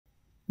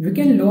We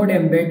can load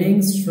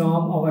embeddings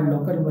from our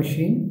local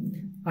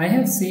machine. I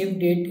have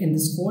saved it in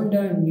this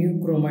folder new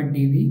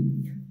ChromaDB.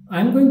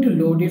 I'm going to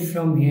load it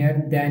from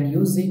here, then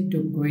use it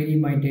to query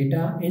my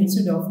data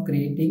instead of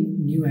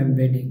creating new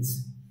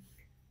embeddings.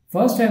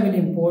 First I will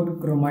import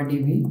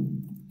ChromaDB,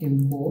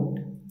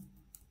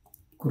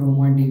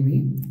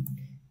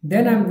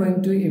 Then I'm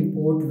going to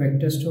import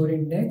vector store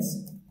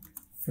index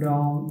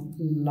from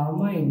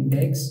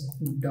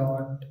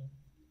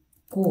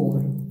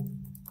LlamaIndex.core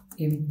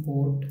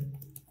import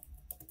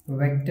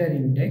vector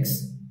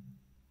index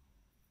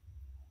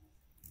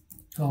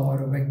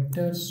or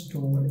vector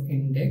store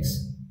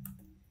index.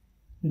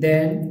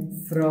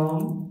 Then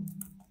from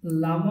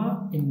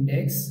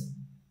LlamaIndex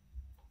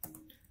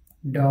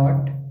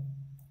dot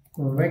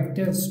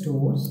vector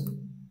stores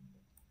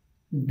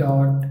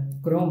dot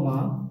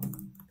chroma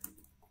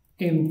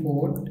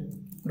import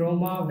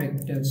chroma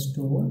vector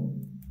store,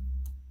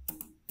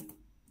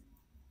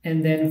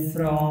 and then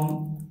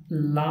from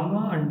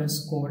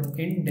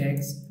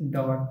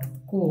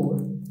llama_index.core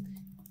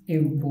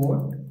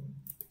import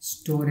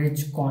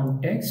storage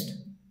context.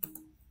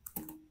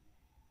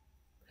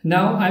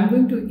 Now I'm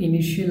going to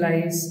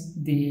initialize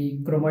the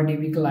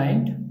ChromaDB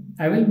client.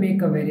 I will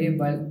make a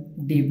variable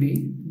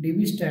db.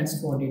 db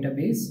stands for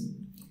database,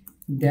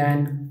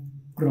 then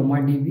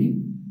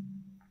ChromaDB,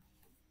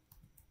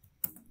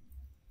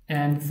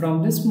 and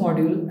from this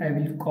module I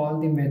will call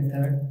the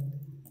method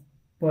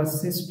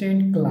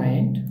persistent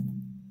client.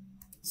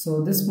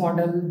 So this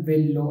model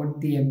will load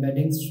the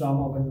embeddings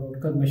from our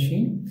local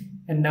machine,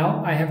 and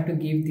now I have to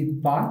give the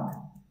path,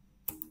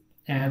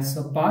 and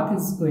so path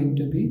is going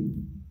to be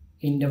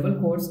in double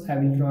quotes. I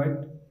will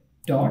write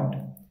dot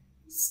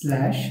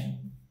slash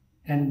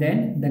and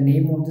then the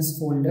name of this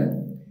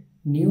folder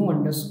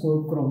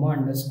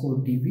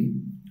new_chroma_db.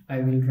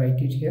 I will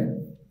write it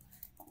here,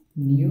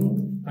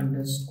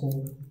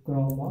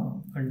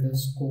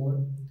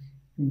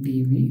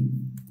 new_chroma_db.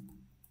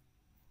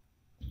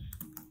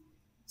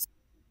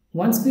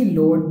 Once we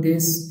load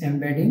these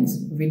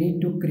embeddings, we need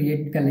to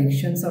create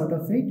collections out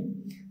of it.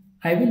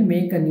 I will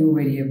make a new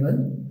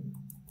variable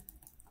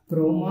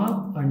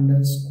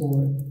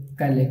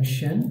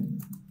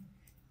chroma_collection,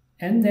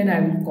 and then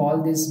I will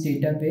call this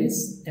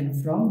database, and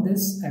from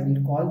this I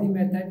will call the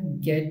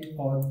method get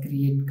or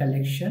create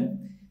collection,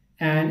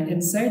 and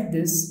inside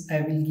this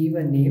I will give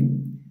a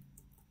name.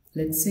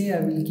 Let's say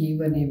I will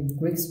give a name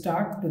quick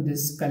start to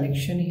this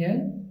collection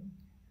here,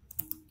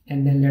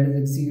 and then let us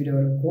execute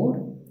our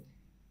code.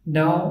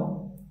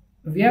 Now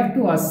we have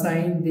to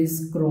assign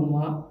this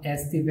chroma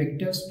as the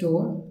vector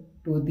store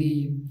to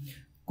the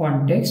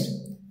context.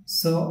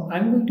 So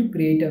I'm going to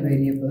create a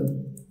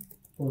variable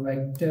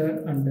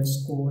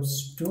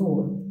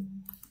vector_store,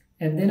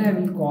 and then I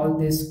will call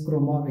this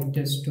chroma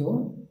vector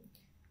store.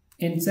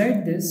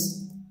 Inside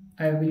this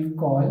I will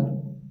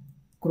call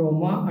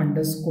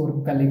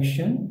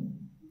chroma_collection,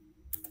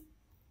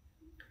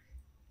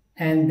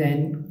 and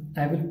then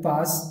I will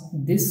pass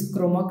this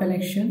chroma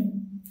collection.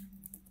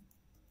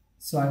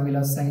 So I will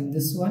assign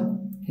this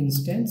one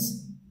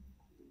instance,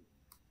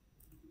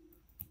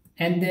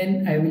 and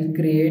then I will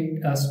create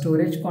a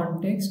storage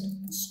context,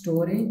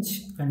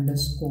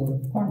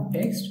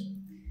 storage_context.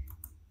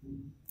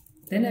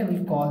 Then I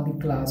will call the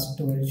class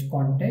storage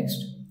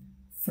context.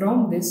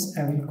 From this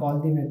I will call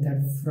the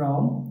method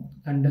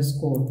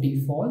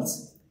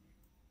from_defaults,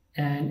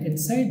 and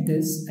inside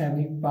this I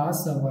will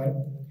pass our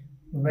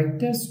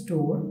vector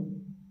store,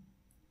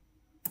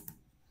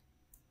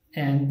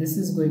 and this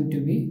is going to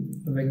be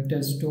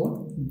vector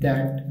store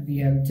that we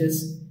have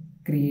just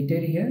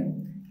created here.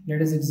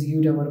 Let us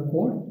execute our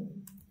code.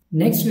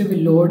 Next we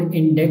will load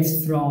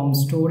index from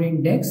store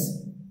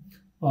index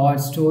or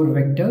store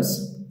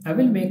vectors. I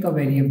will make a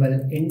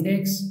variable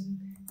index,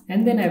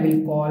 and then I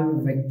will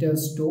call vector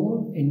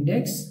store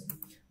index.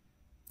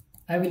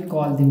 I will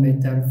call the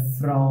method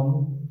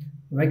from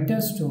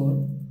vector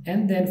store,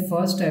 and then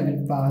first I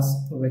will pass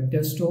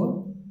vector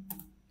store.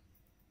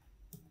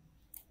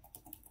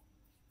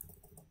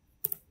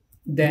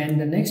 Then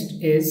the next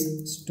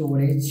is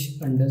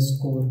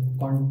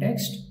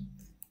storage_context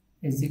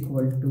is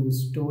equal to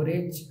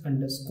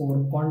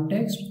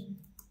storage_context,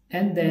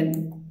 and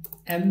then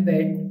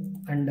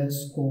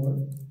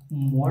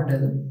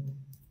embed_model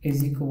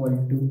is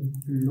equal to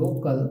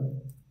local.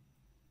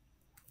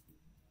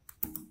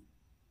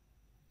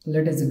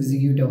 Let us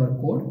execute our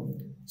code.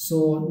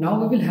 So now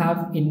we will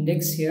have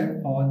index here,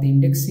 or the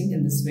indexing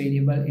in this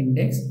variable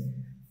index.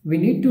 We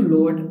need to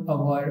load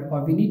our,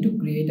 or we need to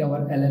create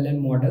our LLM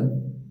model.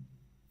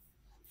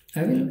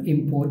 I will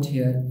import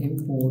here,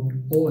 import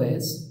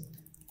OS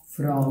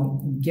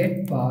from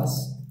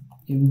getPass,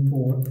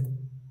 import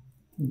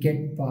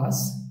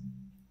getPass,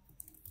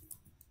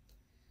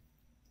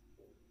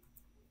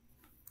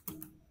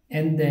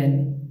 and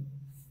then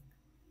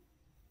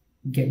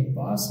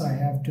getPass I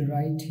have to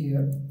write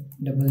here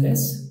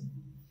SS.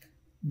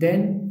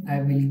 Then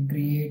I will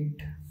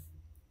create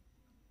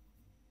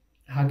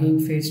Hugging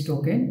Face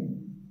token.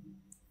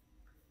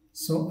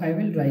 So I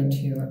will write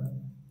here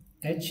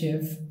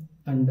HF_token,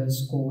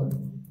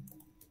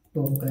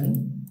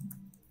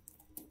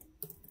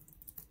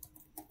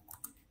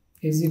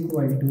 is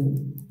equal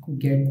to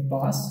get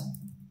pass,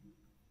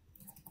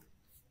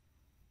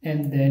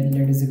 and then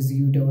let us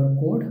execute our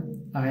code.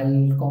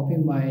 I'll copy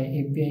my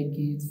API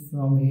key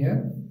from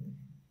here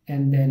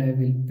and then I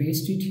will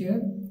paste it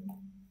here.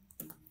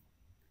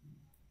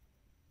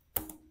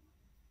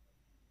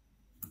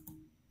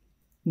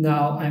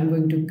 Now I'm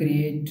going to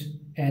create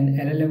an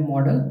LLM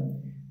model,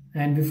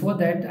 and before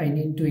that I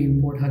need to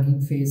import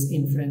Hugging Face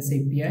Inference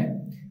API.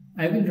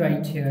 I will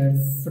write here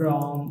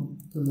from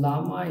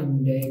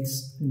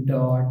LlamaIndex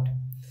dot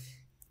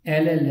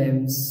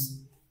LLMs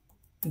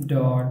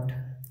dot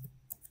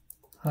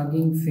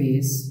Hugging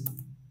Face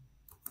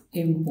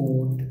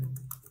import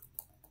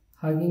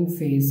Hugging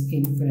Face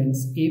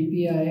Inference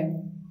API,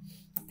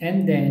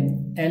 and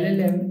then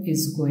LLM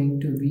is going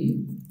to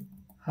be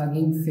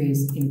Hugging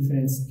Face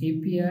Inference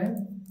API.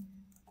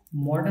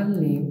 Model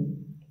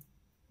name,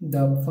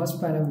 the first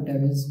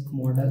parameter is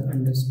model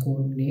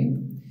underscore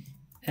name,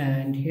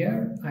 and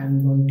here I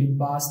am going to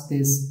pass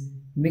this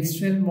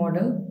Mixtral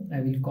model. I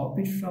will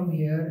copy it from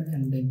here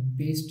and then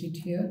paste it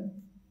here.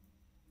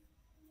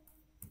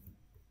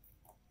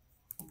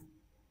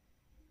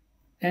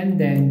 And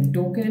then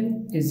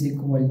token is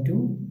equal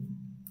to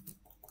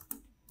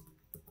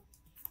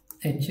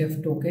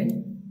HF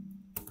token,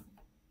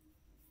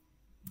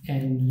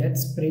 and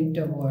let's print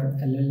our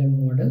LLM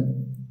model.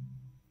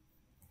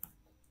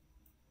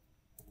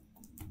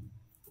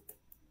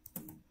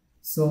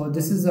 So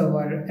this is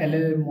our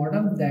LLM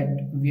model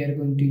that we are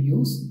going to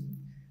use,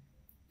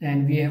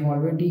 and we have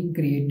already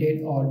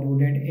created or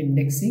loaded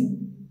indexing.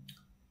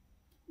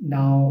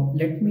 Now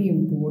let me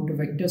import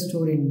vector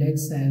store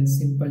index and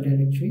simple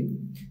directory,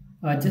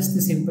 just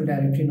the simple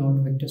directory,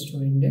 not vector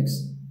store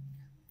index.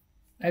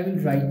 I will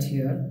write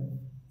here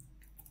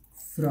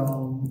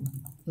from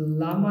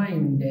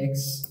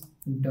LlamaIndex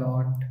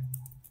dot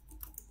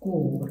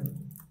core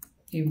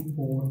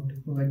import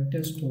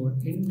vector store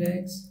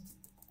index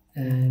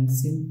and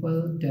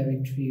simple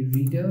directory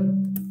reader.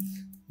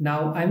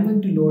 Now I'm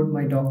going to load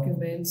my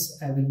documents.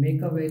 I will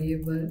make a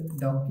variable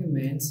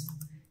documents,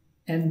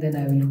 and then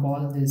I will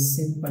call this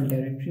simple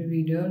directory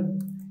reader,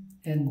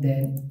 and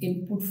then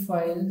input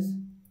files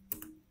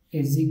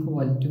is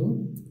equal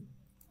to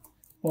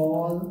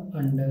Paul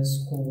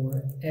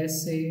underscore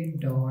SA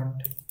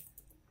dot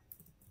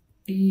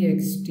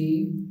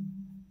txt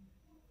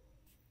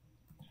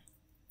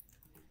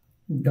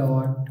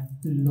dot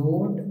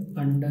load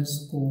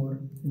underscore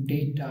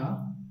data,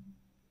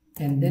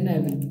 and then I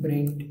will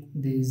print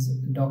these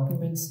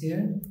documents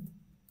here.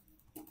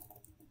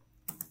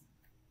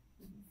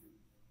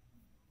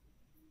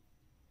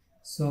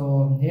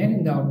 So here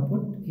in the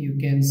output you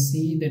can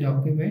see the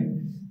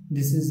document.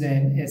 This is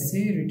an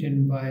essay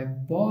written by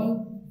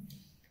Paul.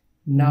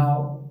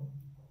 Now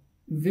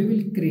we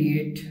will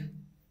create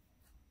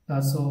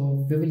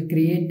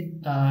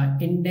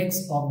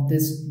index of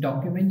this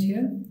document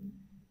here,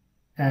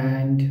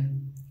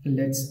 and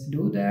let's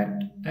do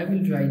that. I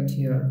will write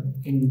here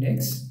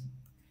index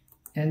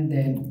and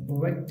then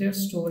vector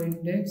store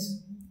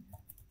index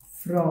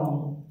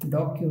from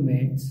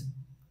documents.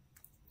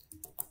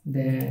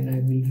 Then I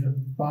will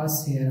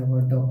pass here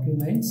our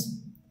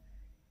documents,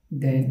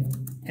 then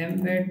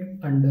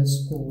embed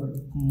underscore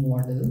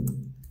model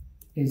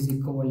is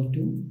equal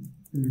to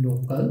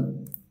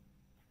local.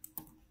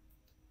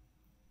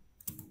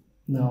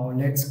 Now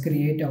let's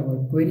create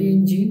our query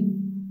engine.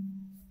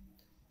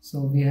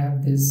 So we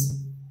have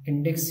this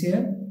index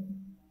here.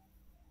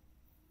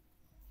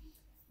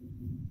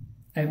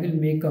 I will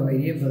make a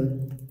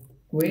variable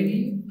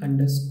query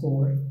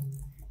underscore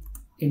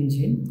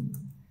engine,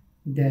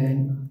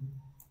 then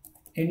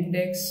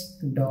index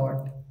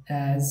dot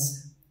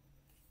as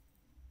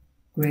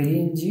query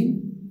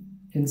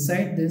engine.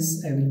 Inside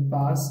this I will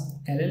pass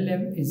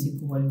LLM is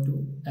equal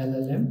to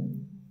LLM.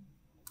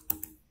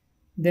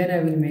 Then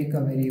I will make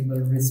a variable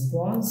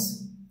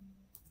response,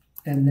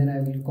 and then I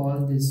will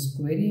call this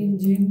query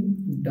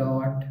engine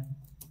dot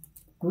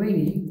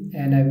query,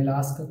 and I will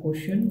ask a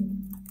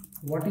question: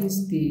 what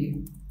is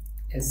the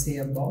essay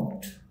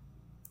about?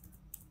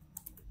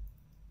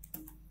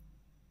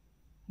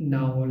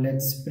 Now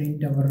let's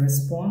print our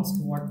response,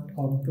 what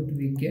output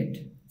we get.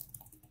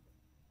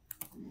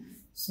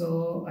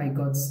 So I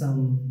got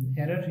some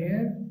error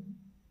here.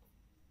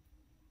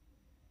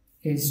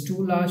 Is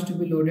too large to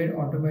be loaded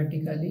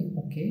automatically.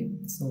 Okay,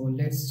 so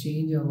let's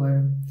change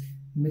our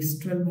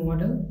Mixtral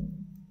model.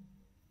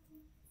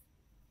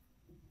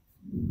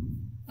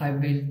 I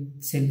will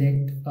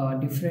select a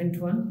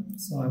different one,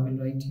 so I will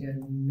write here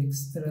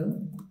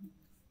Mixtral,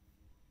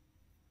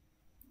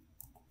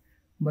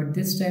 but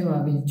this time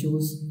I will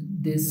choose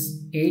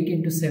this 8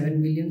 into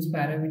 7 billions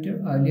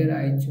parameter. Earlier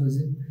I chose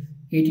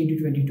 8 into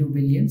 22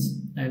 billions.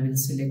 I will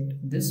select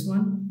this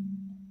one.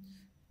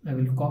 I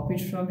will copy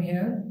it from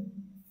here,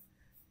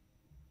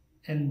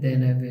 and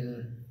then I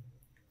will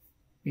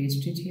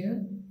paste it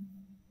here,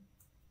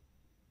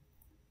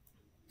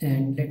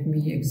 and let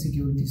me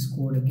execute this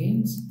code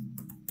again,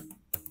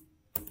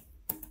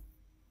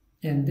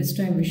 and this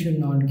time we should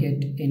not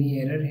get any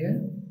error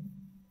here.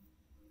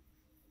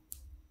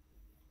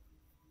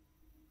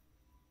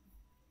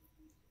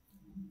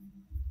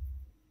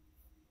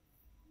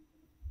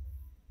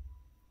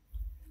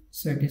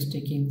 So it is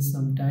taking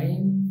some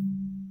time.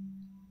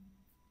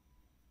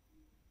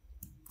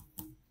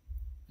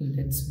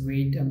 Let's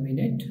wait a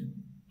minute.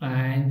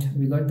 And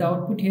we got the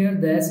output here.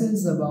 This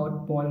is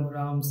about Paul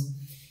Graham's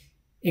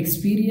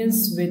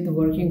experience with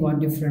working on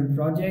different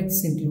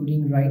projects,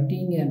 including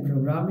writing and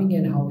programming,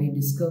 and how he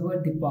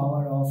discovered the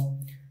power of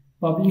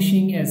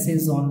publishing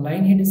essays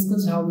online. He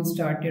discussed how he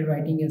started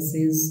writing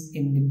essays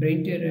in the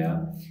print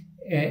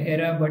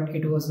era, but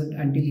it wasn't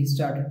until he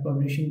started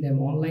publishing them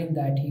online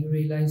that he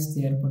realized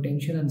their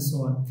potential, and so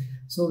on.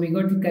 So we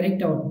got the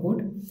correct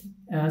output.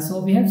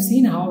 So we have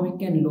seen how we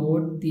can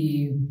load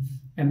the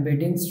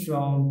embeddings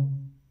from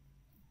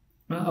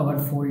our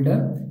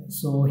folder.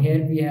 So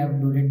here we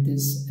have loaded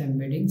this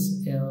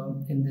embeddings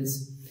in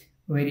this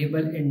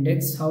variable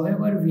index.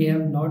 However, we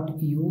have not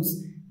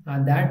used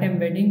that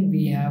embedding.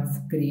 We have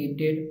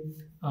created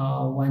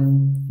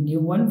one new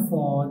one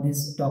for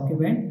this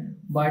document,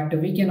 but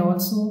we can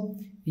also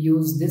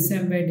use this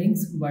embeddings.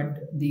 But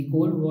the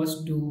goal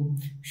was to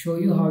show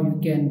you how you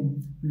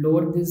can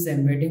load these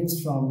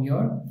embeddings from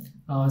your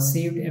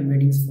saved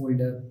embeddings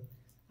folder.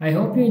 I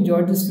hope you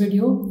enjoyed this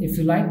video. If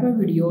you like my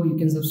video, you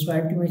can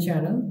subscribe to my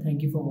channel.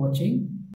 Thank you for watching.